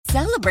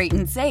Celebrate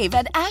and save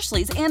at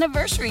Ashley's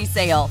Anniversary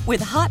Sale.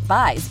 With Hot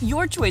Buys,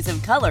 your choice of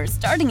colors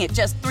starting at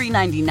just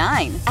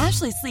 $3.99.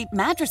 Ashley Sleep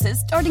mattresses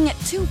starting at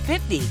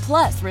 $2.50.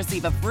 Plus,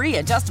 receive a free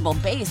adjustable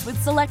base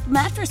with select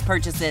mattress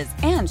purchases.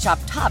 And shop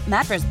top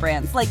mattress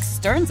brands like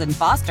Stearns &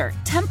 Foster,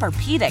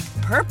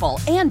 Tempur-Pedic, Purple,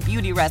 and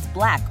Beautyrest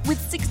Black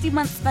with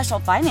 60-month special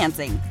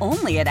financing.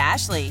 Only at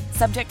Ashley.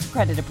 Subject to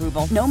credit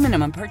approval. No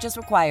minimum purchase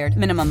required.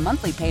 Minimum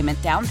monthly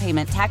payment, down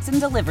payment, tax, and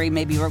delivery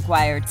may be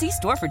required. See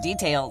store for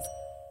details.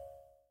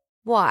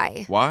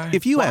 Why?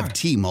 If you have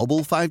T-Mobile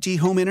 5G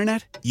home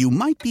internet, you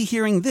might be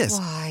hearing this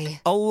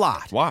a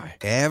lot. Why?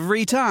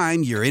 Every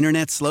time your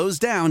internet slows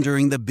down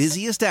during the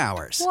busiest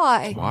hours.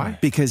 Why?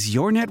 Because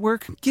your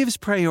network gives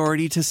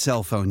priority to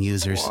cell phone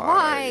users.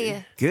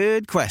 Why?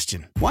 Good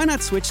question. Why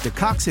not switch to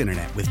Cox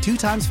Internet with 2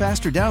 times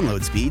faster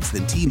download speeds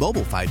than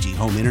T-Mobile 5G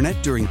home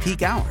internet during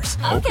peak hours?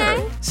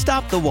 Okay.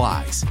 Stop the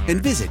whys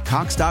and visit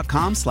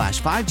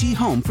cox.com/5G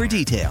home for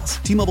details.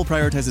 T-Mobile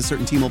prioritizes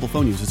certain T-Mobile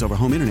phone users over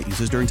home internet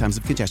users during times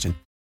of congestion.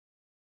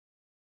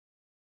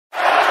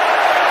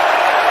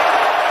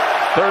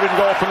 3rd and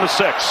goal from the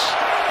 6.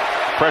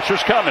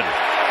 Pressure's coming.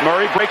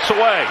 Murray breaks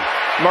away.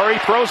 Murray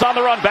throws on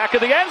the run, back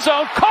of the end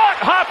zone. Caught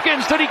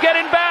Hopkins. Did he get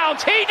in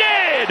bounds? He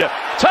did!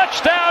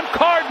 Touchdown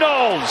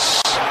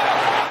Cardinals!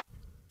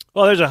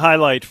 Well, there's a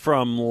highlight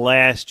from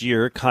last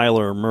year.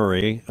 Kyler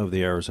Murray of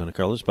the Arizona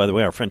Cardinals. By the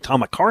way, our friend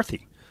Tom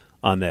McCarthy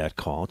on that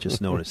call.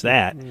 Just noticed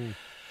that.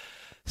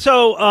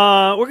 So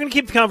we're going to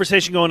keep the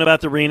conversation going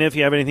about the arena. If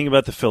you have anything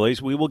about the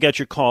Phillies, we will get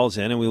your calls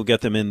in, and we will get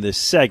them in this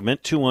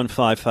segment,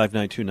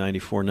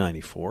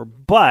 215-592-9494.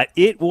 But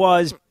it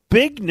was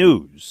big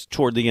news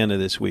toward the end of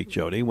this week,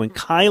 Jody, when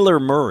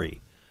Kyler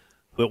Murray,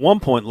 who at one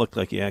point looked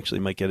like he actually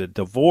might get a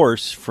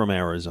divorce from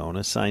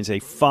Arizona, signs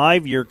a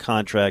 5-year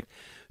contract,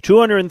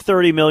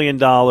 $230 million,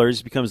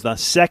 becomes the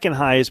second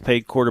highest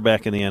paid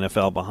quarterback in the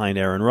NFL behind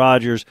Aaron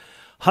Rodgers.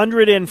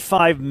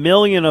 $105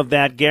 million of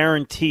that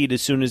guaranteed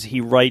as soon as he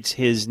writes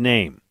his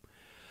name.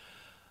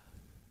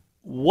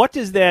 What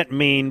does that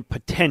mean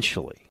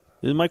potentially?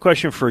 This is my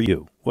question for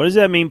you. What does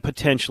that mean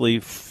potentially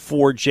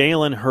for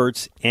Jalen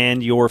Hurts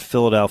and your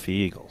Philadelphia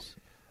Eagles?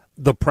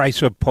 The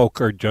price of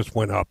poker just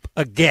went up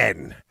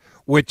again,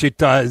 which it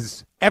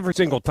does every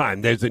single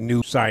time there's a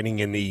new signing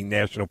in the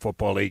National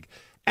Football League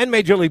and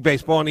Major League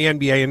Baseball and the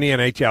NBA and the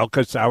NHL,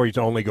 because salaries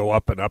only go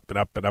up and up and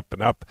up and up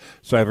and up.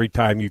 So every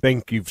time you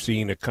think you've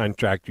seen a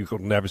contract you could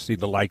never see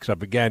the likes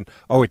of again,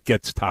 it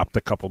gets topped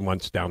a couple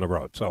months down the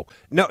road. So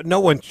no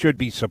one should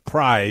be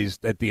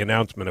surprised at the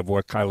announcement of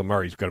what Kyler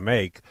Murray's going to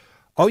make.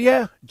 Oh,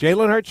 yeah,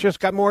 Jalen Hurts just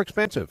got more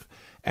expensive.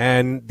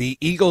 And the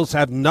Eagles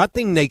have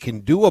nothing they can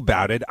do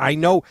about it. I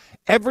know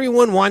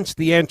everyone wants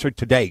the answer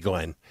today,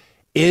 Glenn.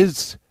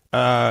 Is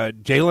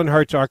Jalen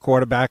Hurts our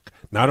quarterback,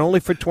 not only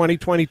for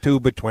 2022,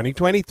 but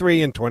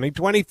 2023 and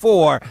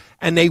 2024,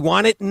 and they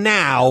want it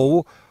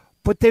now,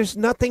 but there's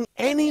nothing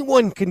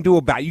anyone can do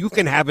about it. You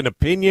can have an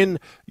opinion.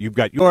 You've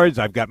got yours,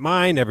 I've got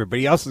mine,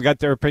 everybody else has got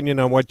their opinion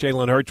on what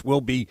Jalen Hurts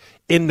will be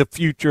in the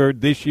future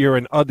this year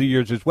and other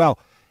years as well.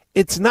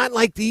 It's not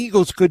like the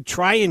Eagles could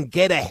try and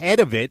get ahead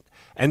of it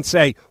and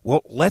say,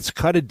 well, let's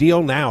cut a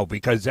deal now,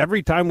 because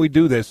every time we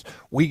do this,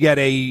 we get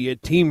a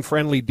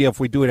team-friendly deal if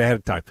we do it ahead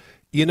of time.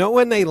 You know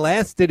when they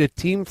last did a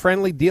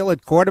team-friendly deal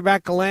at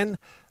quarterback, Glenn?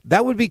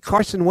 That would be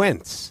Carson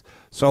Wentz.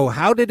 So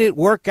how did it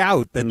work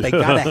out that they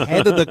got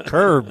ahead of the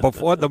curve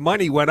before the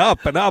money went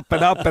up and up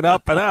and up and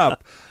up and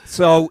up?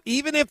 So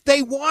even if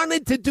they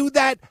wanted to do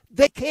that,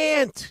 they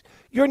can't.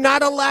 You're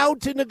not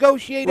allowed to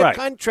negotiate a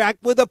contract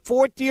with a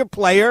fourth-year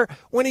player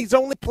when he's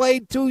only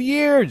played 2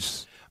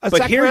 years. A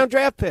second-round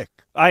draft pick.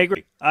 I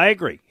agree.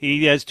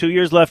 He has 2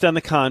 years left on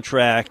the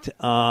contract.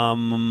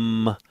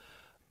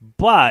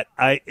 But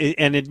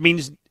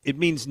it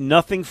means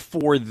nothing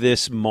for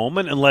this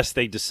moment unless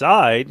they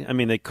decide. I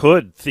mean, they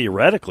could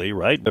theoretically,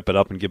 right, rip it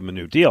up and give him a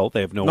new deal.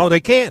 They have No,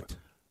 they can't.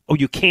 Oh,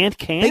 you can't?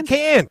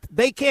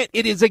 They can't.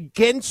 It is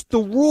against the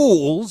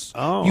rules.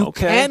 You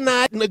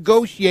cannot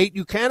negotiate.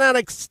 You cannot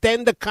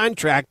extend a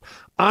contract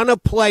on a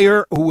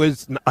player who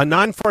is a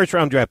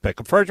non-first-round draft pick.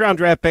 A first-round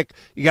draft pick,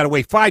 you got to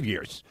wait 5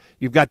 years.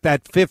 You've got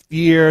that 5th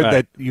year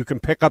that you can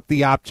pick up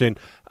the option.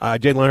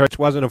 Jalen Hurts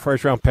wasn't a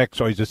first-round pick,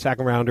 so he's a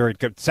second-rounder. It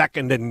gets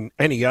second in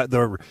any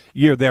other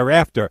year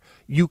thereafter.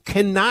 You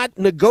cannot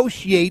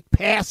negotiate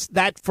past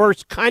that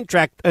first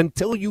contract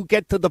until you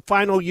get to the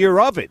final year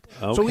of it.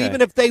 Okay. So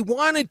even if they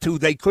wanted to,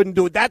 they couldn't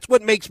do it. That's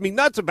what makes me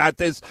nuts about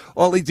this.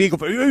 All these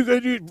Eagles,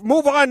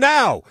 move on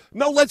now.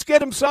 No, let's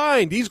get him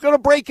signed. He's going to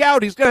break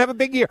out. He's going to have a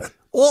big year.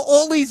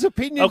 All these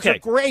opinions are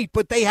great,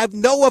 but they have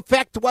no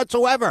effect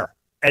whatsoever.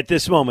 At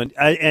this moment,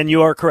 and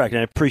you are correct,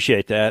 and I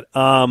appreciate that.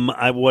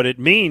 What it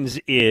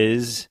means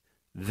is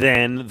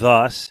then,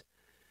 thus,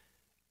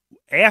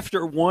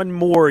 after one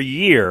more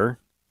year,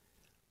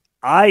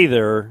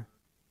 either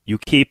you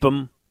keep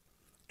him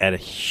at a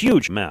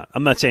huge amount.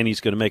 I'm not saying he's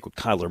going to make what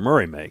Kyler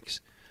Murray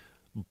makes,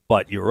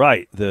 but you're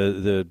right.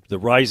 The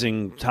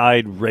rising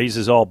tide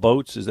raises all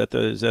boats. Is that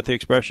the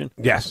expression?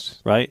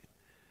 Yes. Right?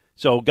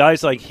 So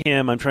guys like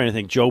him, I'm trying to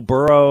think, Joe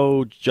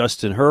Burrow,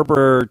 Justin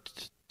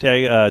Herbert,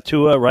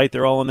 Tua, right?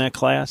 They're all in that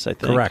class, I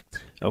think.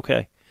 Correct.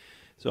 Okay.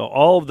 So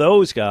all of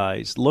those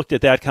guys looked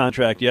at that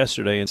contract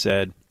yesterday and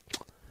said,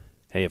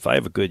 hey, if I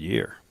have a good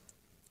year,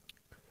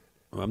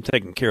 I'm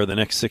taking care of the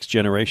next 6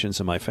 generations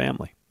of my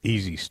family.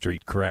 Easy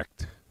street,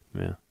 correct.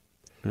 Yeah.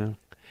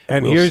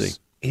 And We'll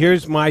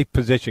here's my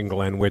position,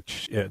 Glenn,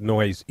 which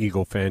annoys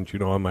Eagle fans. You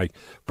know, on my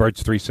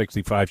Birds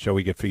 365 show,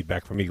 we get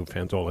feedback from Eagle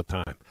fans all the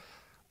time.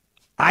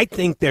 I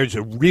think there's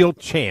a real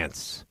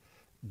chance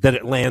that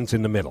it lands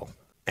in the middle.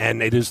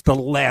 And it is the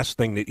last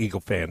thing that Eagle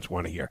fans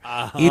want to hear.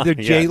 Either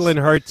Jalen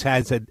Hurts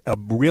has a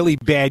really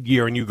bad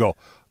year and you go,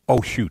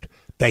 oh, shoot,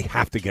 they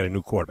have to get a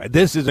new quarterback.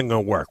 This isn't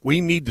going to work. We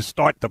need to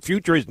start. The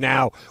future is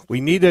now.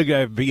 We need to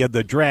go via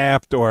the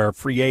draft or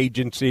free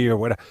agency or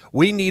whatever.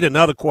 We need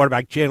another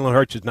quarterback. Jalen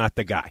Hurts is not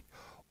the guy.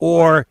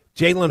 Or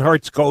Jalen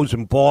Hurts goes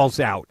and balls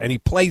out, and he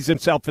plays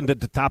himself into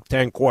the top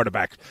 10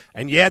 quarterbacks.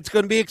 And, yeah, it's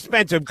going to be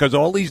expensive because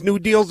all these new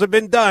deals have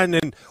been done,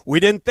 and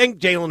we didn't think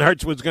Jalen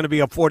Hurts was going to be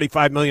a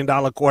 $45 million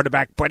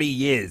quarterback, but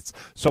he is.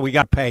 So we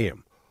got to pay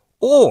him.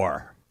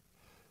 Or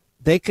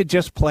they could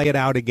just play it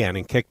out again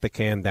and kick the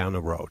can down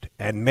the road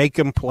and make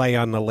him play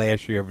on the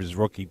last year of his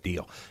rookie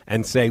deal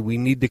and say we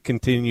need to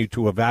continue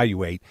to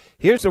evaluate.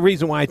 Here's the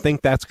reason why I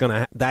think that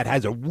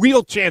has a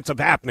real chance of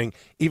happening,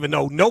 even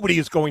though nobody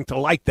is going to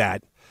like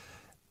that.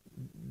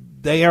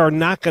 They are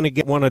not going to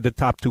get one of the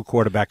top 2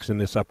 quarterbacks in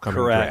this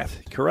upcoming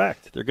draft.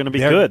 Correct. They're going to be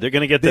good. They're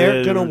going to get the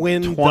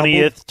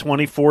 20th,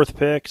 24th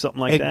pick,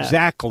 something like that.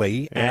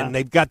 Exactly. Yeah. And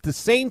they've got the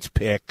Saints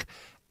pick.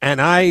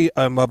 And I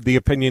am of the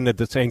opinion that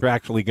the Saints are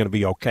actually going to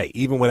be okay,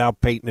 even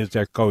without Peyton as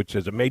their coach.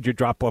 There's a major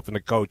drop-off in the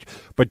coach.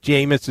 But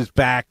Jameis is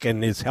back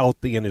and is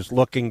healthy and is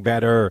looking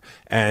better.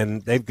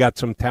 And they've got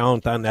some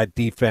talent on that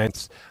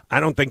defense. I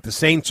don't think the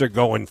Saints are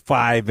going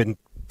 5-13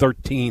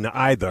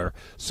 either,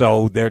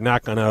 so they're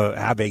not going to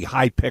have a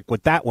high pick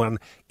with that one.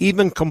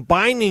 Even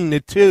combining the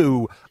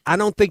two, I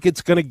don't think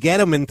it's going to get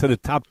them into the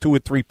top 2 or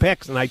 3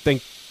 picks, and I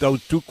think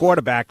those 2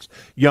 quarterbacks,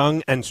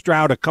 Young and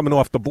Stroud, are coming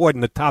off the board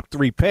in the top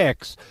 3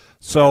 picks.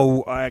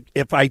 So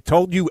if I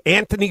told you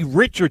Anthony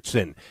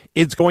Richardson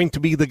is going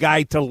to be the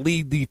guy to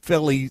lead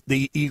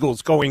the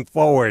Eagles going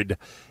forward,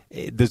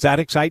 does that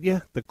excite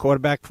you, the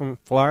quarterback from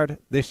Florida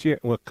this year?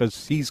 Well,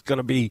 because he's going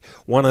to be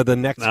one of the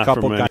next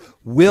couple guys.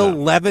 Will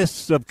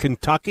Levis of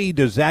Kentucky,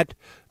 does that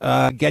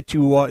get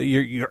you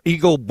your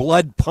Eagle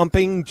blood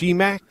pumping,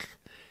 G-Mac?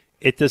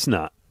 It does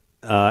not.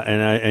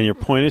 And your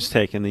point is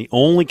taken. The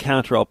only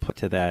counter I'll put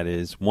to that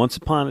is once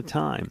upon a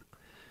time,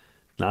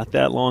 not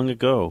that long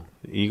ago,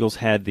 the Eagles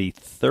had the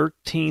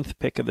 13th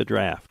pick of the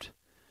draft.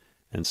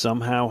 And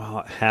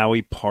somehow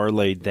Howie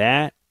parlayed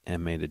that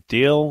and made a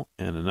deal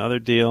and another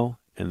deal,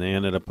 and they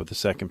ended up with the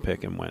 2nd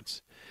pick and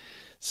Wentz.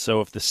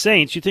 So if the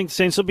Saints, you think the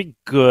Saints will be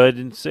good,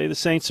 and say the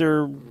Saints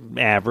are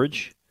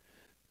average,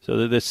 so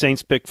that the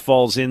Saints pick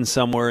falls in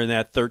somewhere in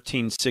that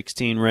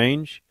 13-16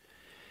 range,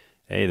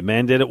 hey, the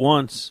man did it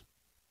once.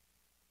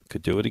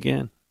 Could do it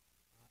again.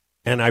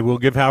 And I will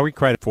give Howie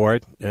credit for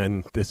it,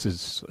 and this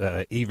is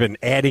even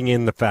adding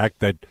in the fact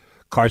that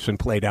Carson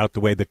played out the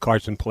way that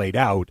Carson played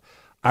out.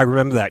 I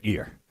remember that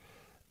year.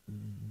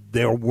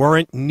 There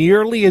weren't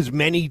nearly as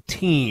many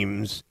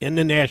teams in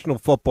the National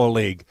Football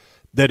League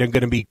that are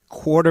going to be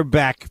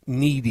quarterback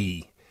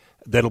needy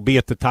that'll be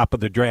at the top of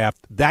the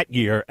draft that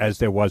year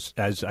as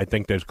I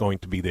think there's going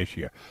to be this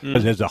year.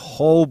 Because there's a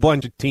whole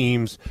bunch of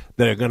teams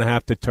that are going to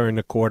have to turn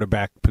the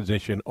quarterback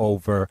position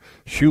over.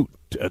 Shoot,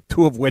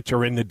 2 of which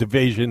are in the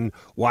division,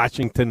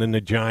 Washington and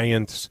the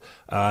Giants,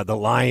 the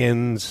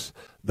Lions.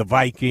 The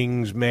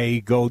Vikings may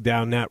go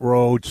down that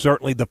road.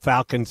 Certainly the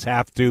Falcons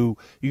have to.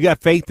 You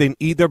got faith in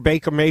either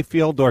Baker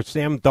Mayfield or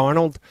Sam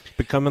Darnold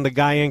becoming the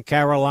guy in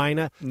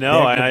Carolina?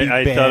 No,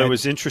 I thought it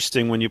was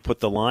interesting when you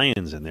put the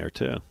Lions in there,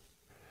 too.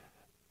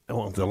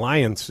 Well, the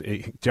Lions,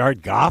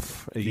 Jared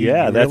Goff? You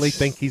really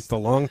think he's the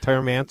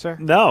long-term answer?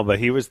 No, but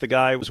he was the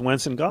guy. It was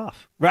Wentz and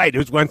Goff. Right, it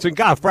was Wentz and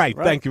Goff. Right.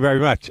 Thank you very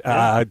much.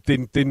 Yeah.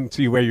 Didn't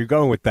see where you're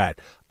going with that.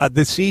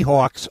 The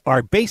Seahawks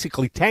are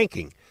basically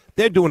tanking.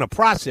 They're doing a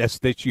process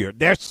this year.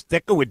 They're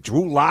sticking with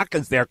Drew Lock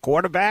as their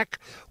quarterback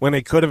when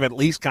they could have at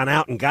least gone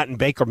out and gotten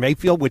Baker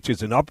Mayfield, which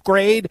is an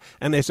upgrade.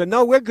 And they said,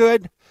 no, we're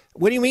good.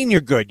 What do you mean you're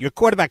good? Your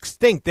quarterbacks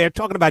stink. They're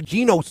talking about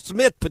Geno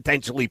Smith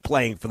potentially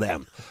playing for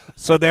them.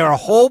 So there are a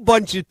whole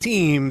bunch of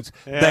teams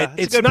that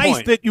it's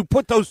nice that you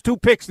put those 2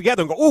 picks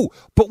together and go, ooh,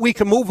 but we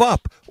can move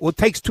up. Well, it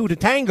takes 2 to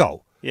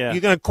tango. Yeah.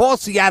 You're going to call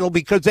Seattle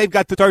because they've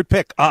got the 3rd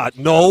pick.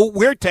 No,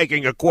 we're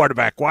taking a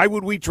quarterback. Why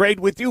would we trade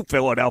with you,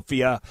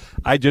 Philadelphia?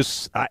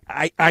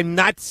 I'm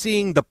not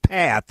seeing the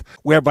path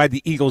whereby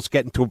the Eagles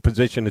get into a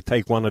position to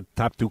take one of the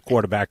top 2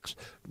 quarterbacks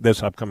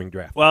this upcoming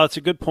draft. Well, it's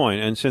a good point.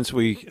 And since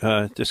we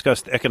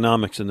discussed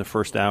economics in the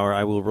first hour,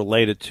 I will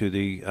relate it to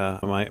the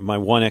my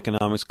one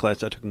economics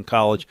class I took in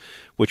college,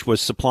 which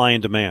was supply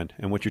and demand.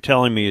 And what you're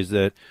telling me is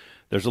that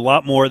there's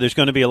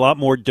going to be a lot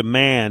more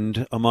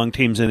demand among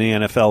teams in the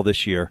NFL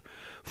this year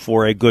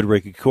for a good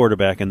rookie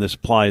quarterback, and the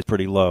supply is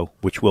pretty low,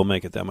 which will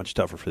make it that much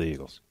tougher for the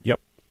Eagles. Yep.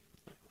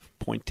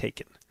 Point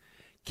taken.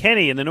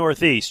 Kenny in the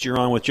Northeast, you're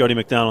on with Jody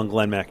McDonald and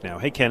Glenn Macnow.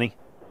 Hey, Kenny.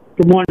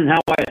 Good morning. How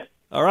are you?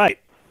 All right.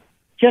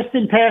 Just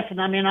in passing,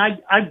 I mean,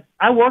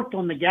 I worked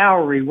on the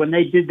gallery when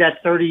they did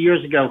that 30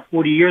 years ago,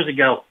 40 years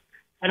ago.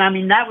 And, I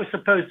mean, that was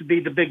supposed to be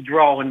the big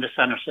draw into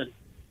Center City.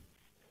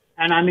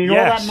 And, I mean,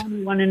 Yes. all that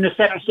money went into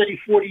Center City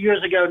 40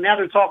 years ago. Now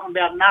they're talking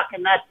about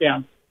knocking that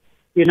down.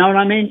 You know what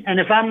I mean? And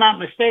if I'm not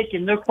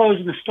mistaken, they're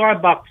closing the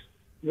Starbucks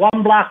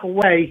one block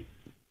away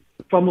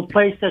from a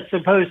place that's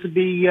supposed to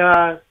be,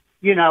 going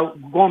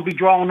to be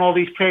drawing all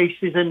these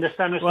cases in the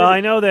Center City. Well,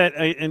 I know that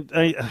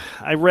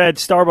I read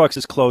Starbucks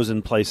is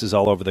closing places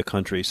all over the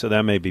country, so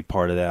that may be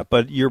part of that.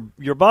 But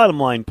your bottom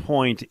line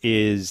point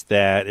is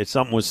that if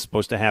something was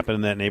supposed to happen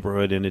in that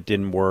neighborhood and it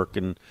didn't work,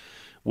 and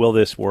will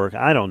this work?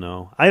 I don't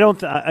know.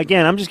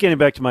 Again, I'm just getting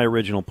back to my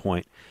original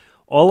point.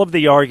 All of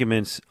the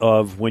arguments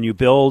of when you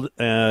build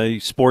a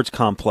sports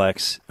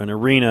complex, an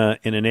arena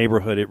in a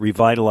neighborhood, it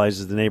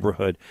revitalizes the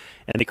neighborhood,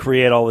 and they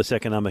create all this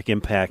economic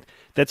impact.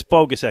 That's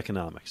bogus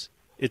economics.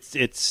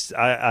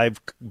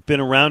 I've been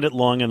around it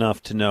long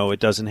enough to know it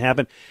doesn't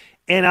happen.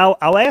 And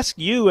I'll ask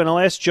you and I'll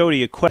ask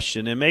Jody a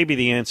question, and maybe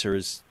the answer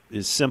is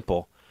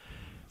simple.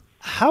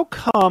 How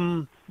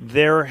come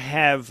there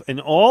have, in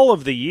all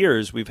of the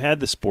years we've had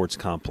the sports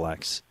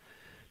complex,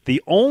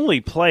 the only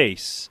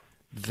place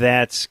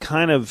that's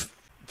kind of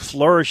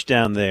flourished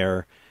down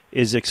there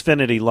is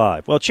Xfinity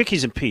Live? Well,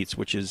 Chickies and Pete's,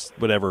 which is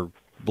whatever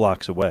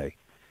blocks away.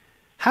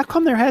 How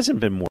come there hasn't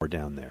been more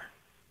down there?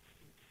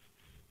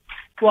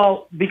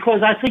 Well,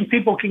 because I think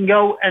people can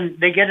go and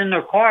they get in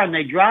their car and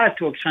they drive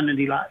to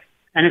Xfinity Live,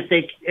 and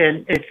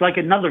it's like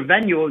another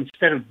venue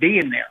instead of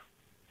being there.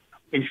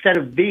 Instead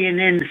of being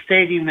in the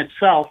stadium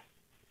itself,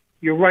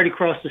 you're right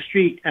across the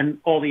street, and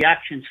all the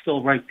action's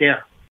still right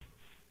there.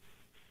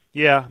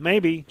 Yeah,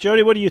 maybe.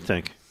 Jody, what do you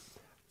think?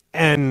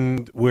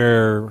 And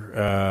we're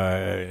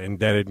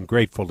indebted and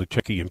grateful to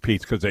Chickie and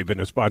Pete's because they've been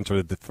a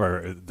sponsor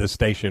for the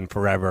station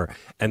forever.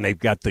 And they've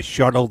got the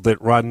shuttle that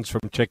runs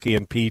from Chickie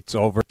and Pete's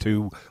over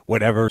to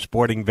whatever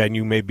sporting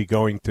venue may be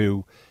going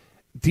to.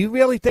 Do you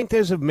really think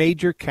there's a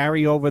major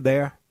carryover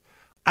there?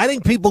 I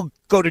think people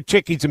go to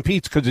Chickies and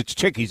Pete's because it's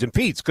Chickies and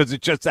Pete's because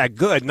it's just that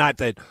good, not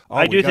that,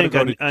 I do think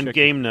on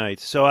game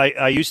nights. So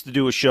I used to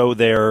do a show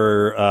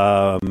there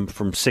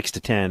from 6 to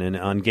 10, and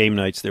on game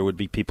nights there would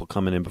be people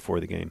coming in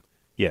before the game.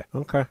 Yeah.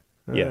 Okay.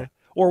 All yeah. right.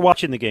 Or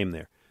watching the game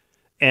there.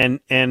 And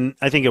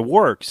I think it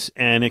works.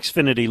 And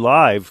Xfinity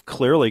Live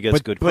clearly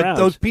gets good crowds. But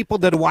those people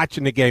that are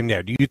watching the game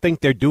there, do you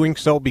think they're doing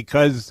so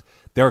because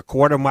they're a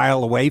quarter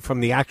mile away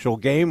from the actual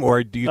game?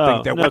 Or do you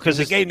think they're watching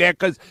the game there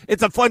because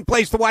it's a fun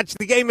place to watch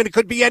the game and it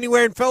could be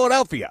anywhere in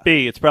Philadelphia?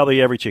 It's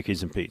probably every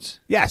Chickies and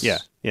Pete's. Yes.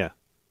 Yeah.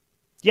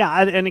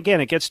 And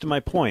again, it gets to my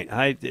point.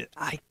 I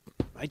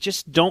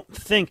just don't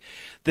think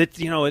that,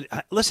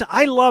 listen,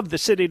 I love the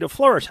city to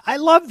flourish. I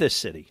love this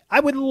city. I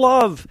would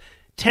love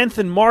 10th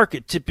and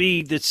Market to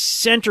be the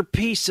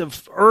centerpiece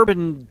of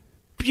urban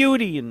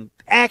beauty and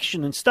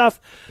action and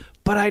stuff,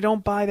 but I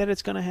don't buy that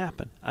it's going to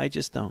happen. I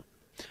just don't.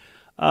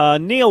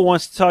 Neil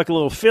wants to talk a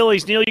little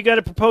Phillies. Neil, you got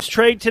a proposed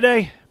trade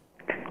today?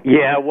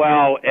 Yeah,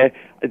 well,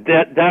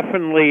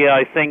 definitely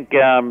I think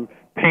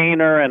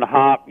Painter and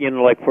Hop,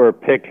 like for a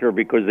pitcher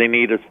because they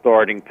need a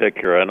starting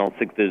pitcher. I don't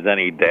think there's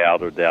any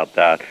doubt about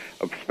that,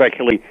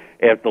 especially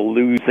after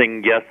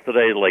losing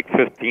yesterday, like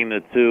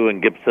 15-2,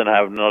 and Gibson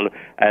having another,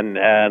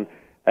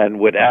 and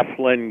with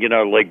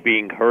Eflin,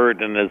 being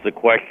hurt, and there's a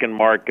question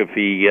mark if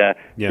he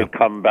could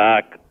come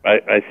back.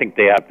 I think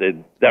they have to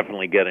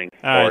definitely get a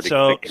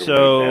starting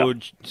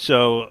pitcher.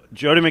 So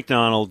Jody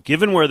McDonald,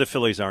 given where the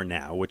Phillies are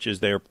now, which is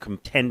they're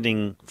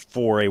contending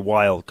for a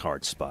wild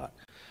card spot.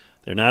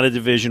 They're not a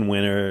division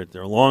winner.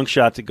 They're a long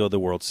shot to go to the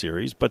World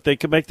Series, but they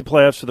could make the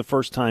playoffs for the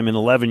first time in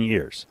 11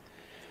 years.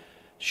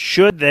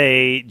 Should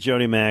they,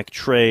 Jody Mack,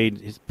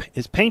 trade?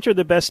 Is Painter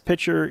the best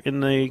pitcher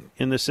in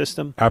the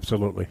system?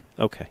 Absolutely.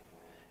 Okay.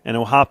 And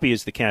O'Hoppe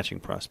is the catching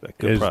prospect.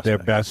 Good prospect. Their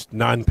best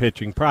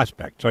non-pitching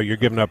prospect. So you're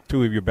giving up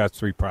two of your best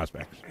three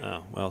prospects.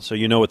 Oh, well, so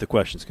you know what the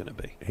question's going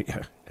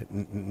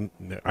to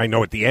be. I know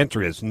what the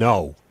answer is.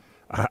 No.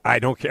 I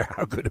don't care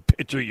how good a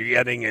pitcher you're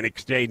getting in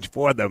exchange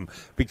for them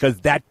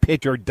because that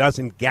pitcher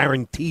doesn't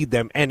guarantee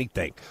them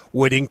anything.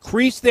 Would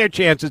increase their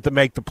chances to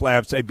make the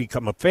playoffs. They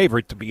become a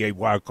favorite to be a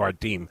wild card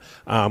team.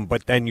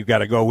 But then you got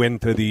to go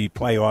into the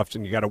playoffs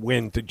and you got to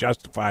win to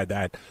justify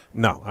that.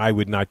 No, I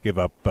would not give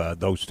up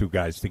those two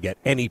guys to get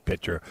any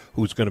pitcher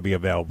who's going to be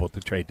available at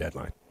the trade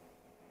deadline.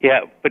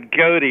 Yeah, but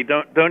Jody,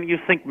 don't you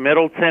think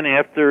Middleton,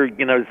 after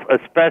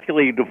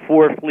especially the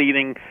fourth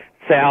leading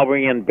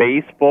salary in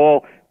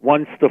baseball,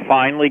 wants to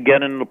finally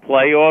get in the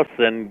playoffs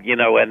and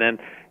then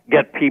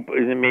get people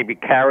maybe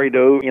carried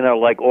over,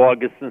 like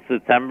August and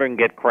September and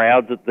get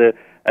crowds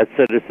at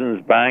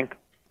Citizens Bank?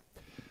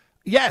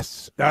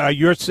 Yes,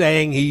 you're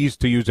saying he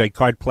used to use a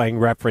card-playing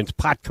reference,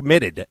 pot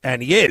committed,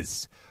 and he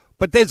is.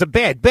 But there's a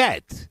bad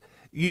bet.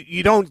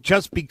 You don't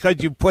just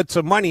because you put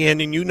some money in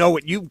and you know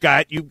what you've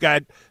got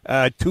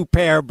two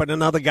pair, but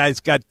another guy's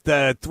got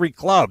three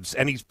clubs,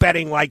 and he's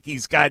betting like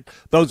he's got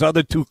those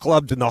other two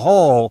clubs in the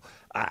hole.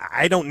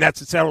 I don't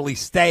necessarily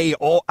stay.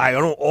 I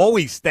don't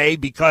always stay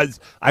because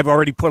I've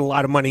already put a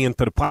lot of money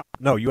into the pot.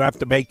 No, you have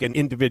to make an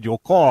individual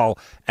call,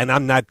 and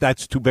I'm not.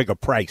 That's too big a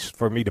price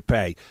for me to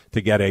pay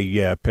to get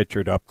a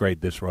pitcher to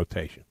upgrade this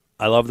rotation.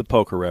 I love the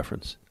poker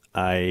reference.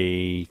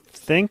 I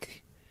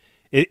think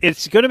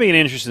it's going to be an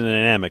interesting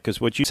dynamic because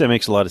what you said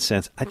makes a lot of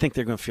sense. I think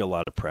they're going to feel a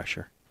lot of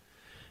pressure.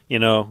 You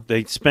know,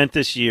 they spent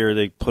this year,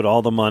 they put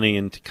all the money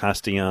into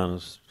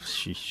Castellanos,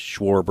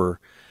 Schwarber.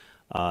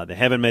 They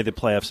haven't made the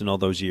playoffs in all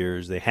those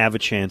years. They have a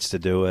chance to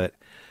do it.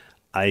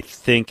 I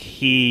think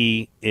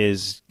he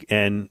is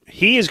going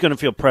to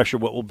feel pressure.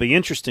 What will be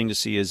interesting to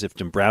see is if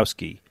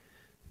Dombrowski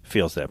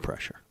feels that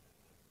pressure.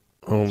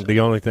 The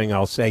only thing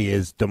I'll say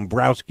is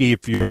Dombrowski,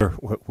 if you're,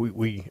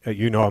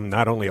 I'm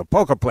not only a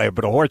poker player,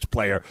 but a horse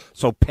player,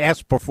 so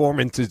past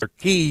performances are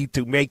key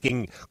to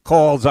making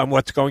calls on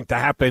what's going to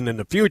happen in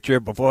the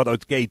future before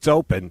those gates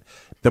open.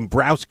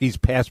 Dombrowski's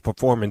past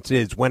performance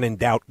is, when in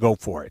doubt, go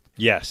for it.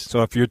 Yes.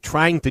 So if you're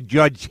trying to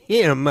judge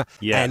him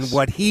and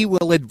what he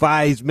will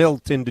advise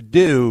Middleton to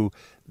do,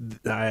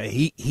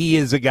 he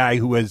is a guy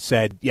who has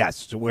said,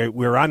 yes,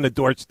 we're on the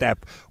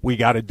doorstep. We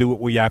got to do what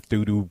we have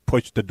to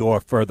push the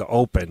door further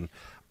open.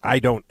 I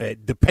don't,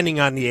 depending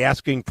on the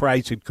asking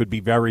price, it could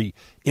be very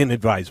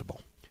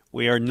inadvisable.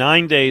 We are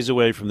 9 days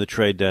away from the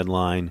trade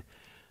deadline.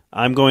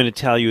 I'm going to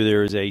tell you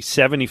there is a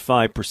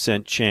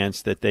 75%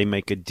 chance that they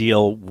make a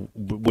deal,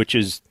 which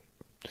is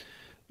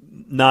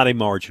not a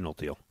marginal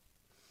deal.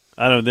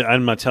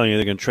 I'm not telling you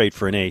they're going to trade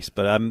for an ace,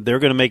 but they're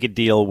going to make a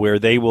deal where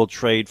they will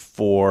trade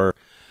for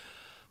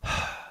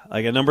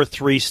like a number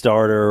 3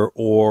 starter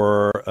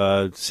or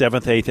a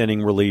 7th, 8th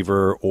inning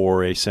reliever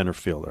or a center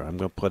fielder. I'm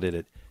going to put it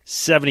at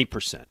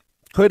 70%.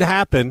 Could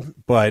happen,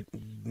 but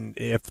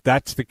if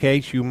that's the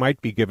case, you might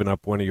be giving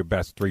up one of your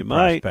best 3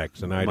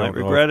 prospects, and I don't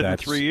know regret if it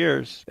that's in 3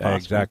 years.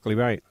 Exactly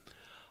right.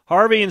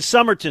 Harvey in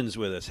Somerton's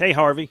with us. Hey,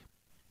 Harvey.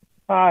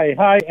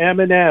 Hi,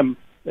 M&M.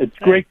 It's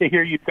great to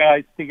hear you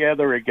guys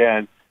together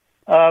again.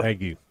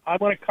 Thank you. I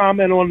want to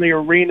comment on the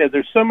arena.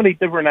 There's so many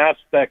different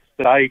aspects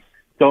that I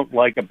don't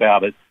like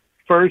about it.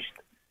 First,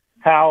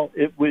 how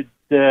it would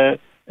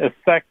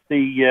affect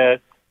the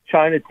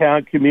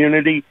Chinatown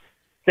community.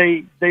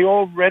 They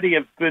already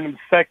have been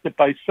affected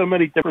by so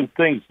many different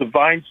things. The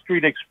Vine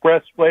Street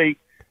Expressway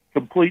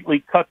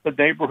completely cut the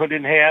neighborhood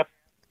in half.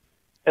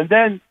 And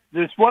then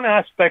there's one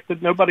aspect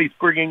that nobody's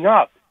bringing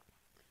up.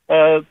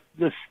 The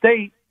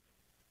state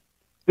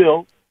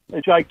built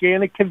a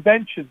gigantic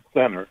convention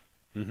center,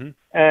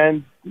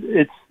 and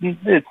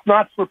it's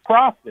not for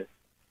profit.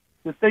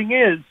 The thing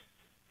is,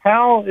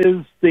 how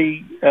is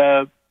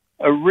the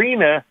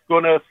arena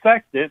going to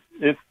affect it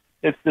if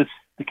the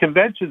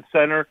convention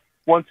center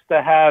wants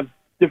to have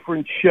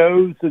different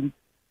shows and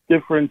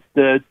different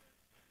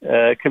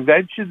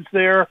conventions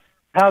there?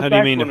 How do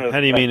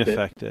you mean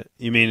affect it?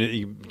 You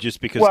mean just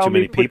because too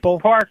many people?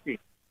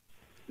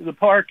 The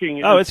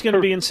parking. Oh, it's going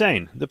to be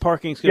insane. The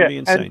parking's going to be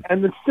insane.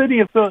 And the city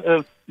of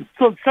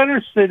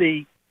Center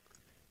City,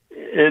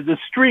 the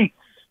streets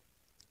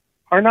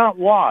are not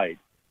wide,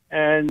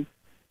 and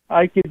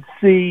I could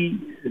see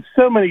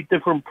so many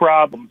different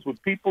problems with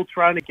people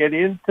trying to get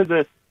into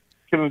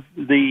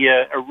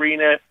the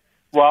arena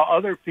while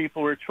other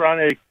people are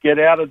trying to get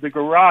out of the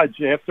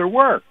garage after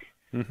work.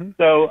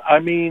 So, I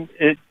mean,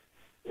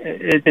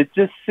 it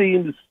just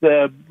seems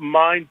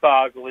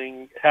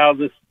mind-boggling how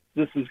this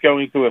is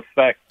going to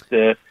affect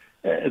the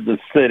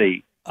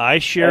city. I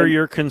share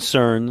your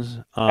concerns.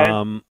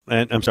 And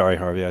I'm sorry,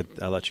 Harvey,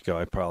 I let you go.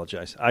 I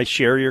apologize. I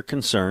share your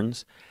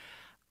concerns.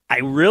 I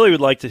really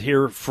would like to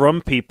hear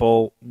from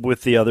people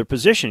with the other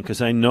position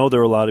because I know there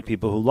are a lot of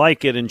people who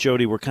like it. And,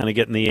 Jody, we're kind of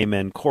getting the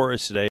amen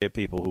chorus today of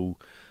people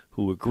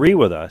who agree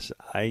with us.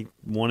 I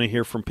want to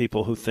hear from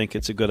people who think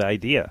it's a good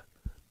idea.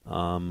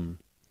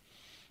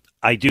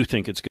 I do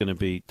think it's going to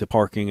be the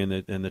parking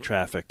and the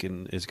traffic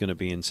is going to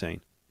be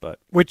insane. But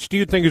which do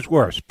you think is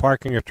worse,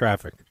 parking or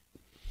traffic?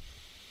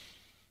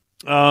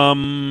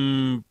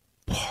 Parking.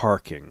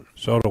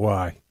 So do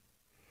I.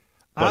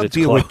 But I'll it's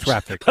deal close. with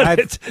traffic.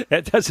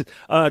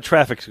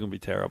 Traffic's going to be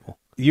terrible.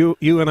 You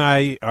and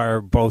I are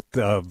both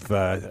of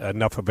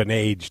enough of an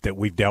age that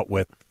we've dealt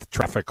with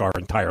traffic our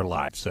entire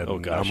lives.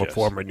 And I'm a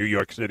former New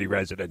York City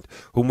resident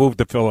who moved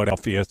to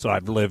Philadelphia, so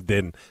I've lived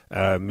in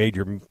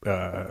major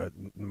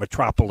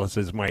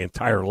metropolises my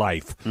entire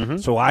life.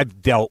 So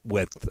I've dealt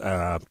with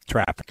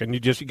traffic, and you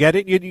get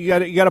it. You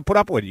got to put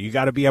up with it. You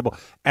got to be able.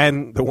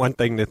 And the one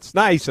thing that's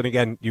nice, and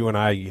again, you and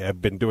I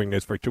have been doing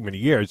this for too many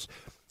years.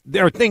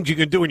 There are things you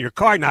can do in your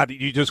car now that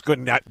you just could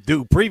not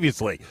do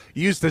previously.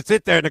 You used to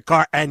sit there in the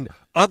car, and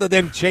other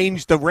than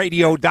change the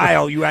radio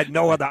dial, you had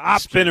no other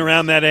option. Spin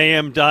around that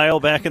AM dial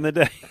back in the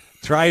day.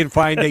 Try and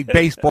find a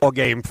baseball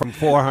game from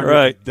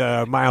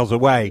 400 miles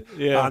away.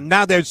 Yeah.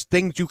 Now there's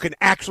things you can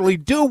actually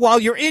do while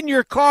you're in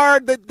your car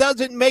that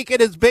doesn't make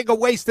it as big a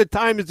waste of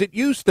time as it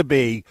used to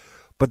be.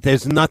 But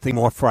there's nothing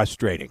more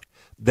frustrating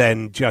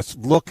than just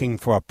looking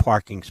for a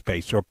parking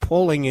space or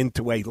pulling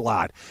into a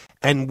lot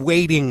and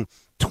waiting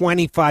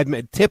 25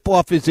 minutes.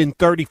 Tip-off is in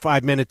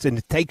 35 minutes, and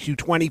it takes you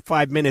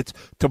 25 minutes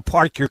to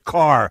park your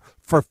car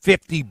for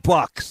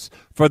 $50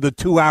 for the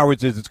 2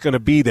 hours it's going to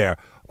be there.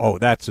 Oh,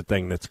 that's the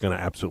thing that's going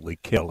to absolutely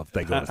kill if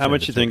they go. How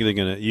much you think they're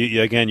going to?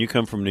 Again, you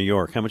come from New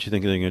York. How much you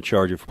think they're going to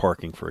charge you for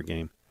parking for a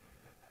game?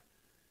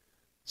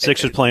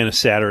 Sixers playing a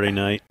Saturday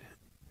night.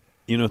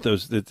 You know,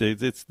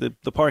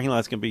 the parking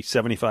lot's going to be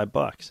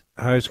 $75.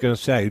 I was going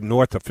to say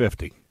north of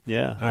 50.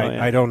 Yeah,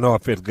 I don't know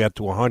if it'll get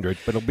to 100,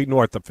 but it'll be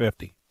north of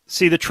 50.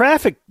 See, the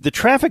traffic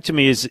to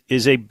me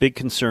is a big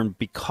concern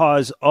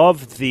because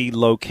of the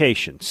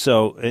location.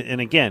 So, and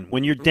again,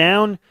 when you're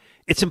down,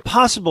 it's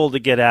impossible to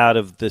get out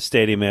of the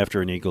stadium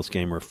after an Eagles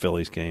game or a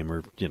Phillies game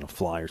or,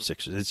 Flyers,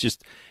 Sixers.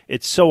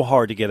 It's so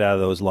hard to get out of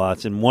those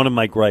lots. And one of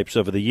my gripes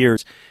over the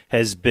years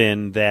has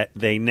been that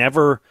they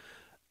never,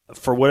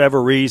 for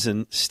whatever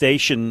reason,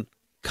 station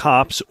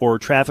cops or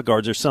traffic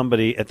guards or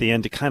somebody at the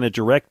end to kind of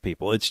direct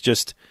people. It's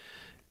just,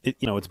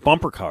 it's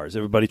bumper cars,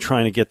 everybody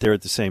trying to get there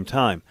at the same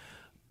time.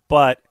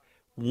 But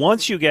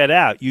once you get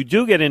out, you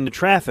do get into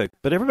traffic,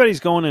 but everybody's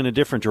going in a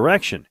different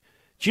direction.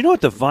 Do you know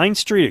what the Vine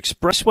Street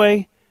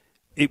Expressway,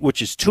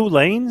 which is 2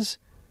 lanes,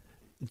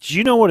 do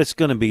you know what it's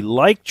going to be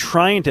like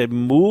trying to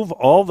move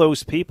all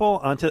those people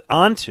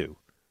onto?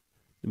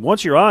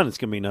 Once you're on, it's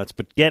going to be nuts,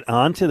 but get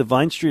onto the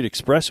Vine Street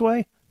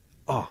Expressway?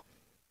 Oh,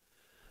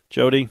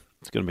 Jody,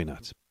 it's going to be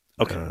nuts.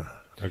 Okay.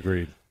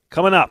 Agreed.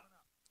 Coming up,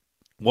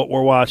 what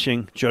we're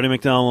watching, Jody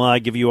McDonald and I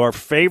give you our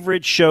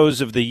favorite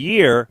shows of the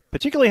year,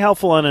 particularly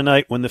helpful on a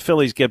night when the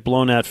Phillies get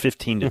blown out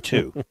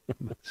 15-2.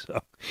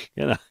 So,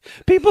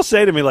 people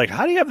say to me, like,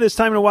 how do you have this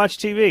time to watch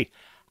TV?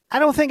 I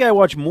don't think I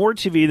watch more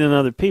TV than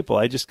other people.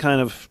 I just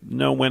kind of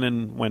know when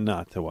and when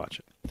not to watch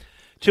it.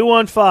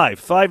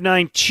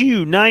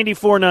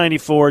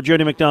 215-592-9494.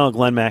 Jody McDonald,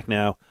 Glenn Mack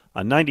now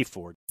on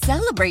 94.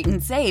 Celebrate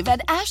and save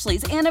at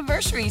Ashley's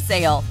Anniversary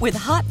Sale. With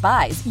Hot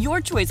Buys, your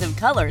choice of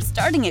colors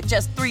starting at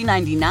just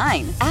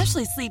 $3.99.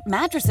 Ashley Sleep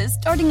mattresses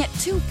starting at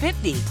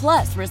 $2.50.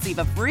 Plus, receive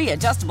a free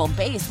adjustable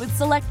base with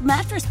select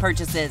mattress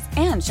purchases.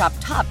 And shop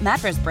top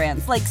mattress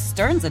brands like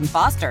Stearns &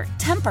 Foster,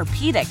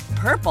 Tempur-Pedic,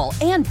 Purple,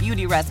 and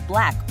Beautyrest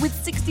Black with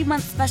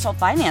 60-month special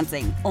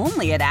financing.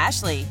 Only at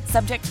Ashley.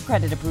 Subject to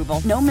credit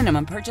approval. No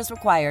minimum purchase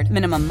required.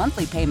 Minimum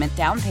monthly payment,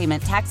 down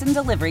payment, tax, and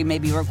delivery may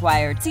be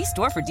required. See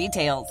store for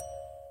details.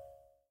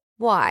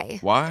 Why?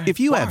 If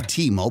you have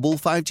T-Mobile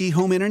 5G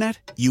home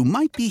internet, you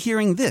might be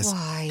hearing this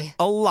Why?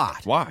 a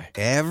lot.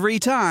 Every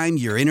time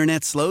your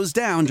internet slows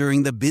down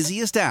during the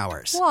busiest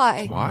hours.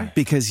 Why?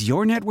 Because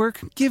your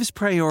network gives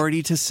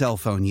priority to cell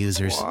phone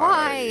users.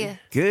 Why?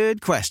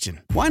 Good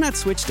question. Why not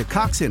switch to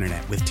Cox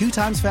Internet with 2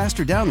 times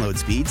faster download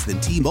speeds than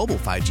T-Mobile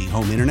 5G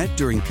home internet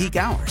during peak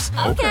hours?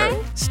 Okay.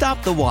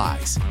 Stop the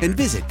whys and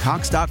visit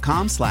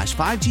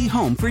cox.com/5G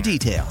home for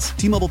details.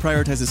 T-Mobile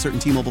prioritizes certain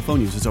T-Mobile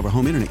phone users over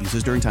home internet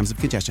users during times of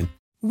congestion.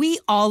 We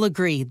all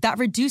agree that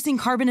reducing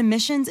carbon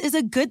emissions is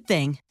a good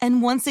thing.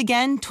 And once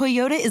again,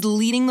 Toyota is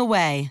leading the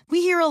way.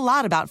 We hear a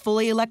lot about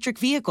fully electric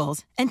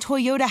vehicles, and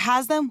Toyota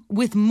has them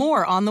with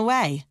more on the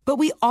way. But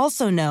we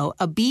also know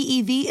a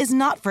BEV is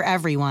not for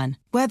everyone.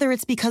 Whether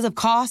it's because of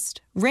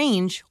cost,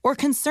 range, or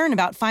concern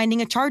about finding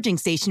a charging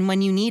station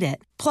when you need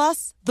it.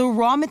 Plus, the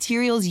raw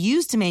materials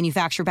used to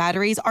manufacture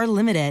batteries are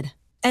limited.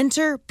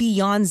 Enter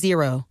Beyond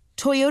Zero,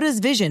 Toyota's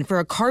vision for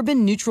a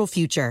carbon-neutral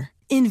future.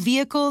 In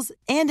vehicles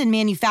and in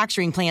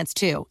manufacturing plants,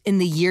 too, in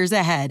the years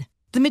ahead.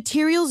 The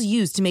materials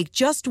used to make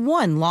just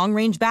one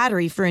long-range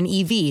battery for an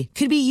EV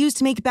could be used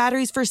to make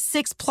batteries for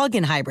 6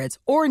 plug-in hybrids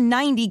or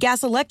 90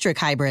 gas-electric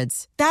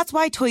hybrids. That's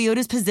why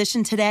Toyota's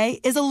position today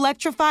is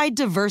electrified,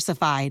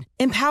 diversified,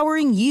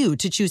 empowering you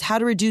to choose how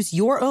to reduce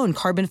your own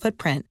carbon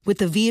footprint with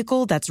the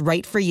vehicle that's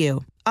right for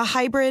you. A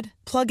hybrid,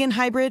 plug-in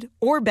hybrid,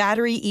 or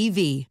battery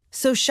EV.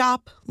 So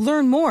shop,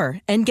 learn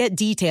more, and get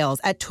details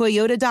at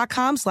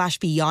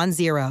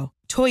toyota.com/beyondzero.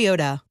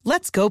 Toyota,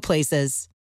 let's go places.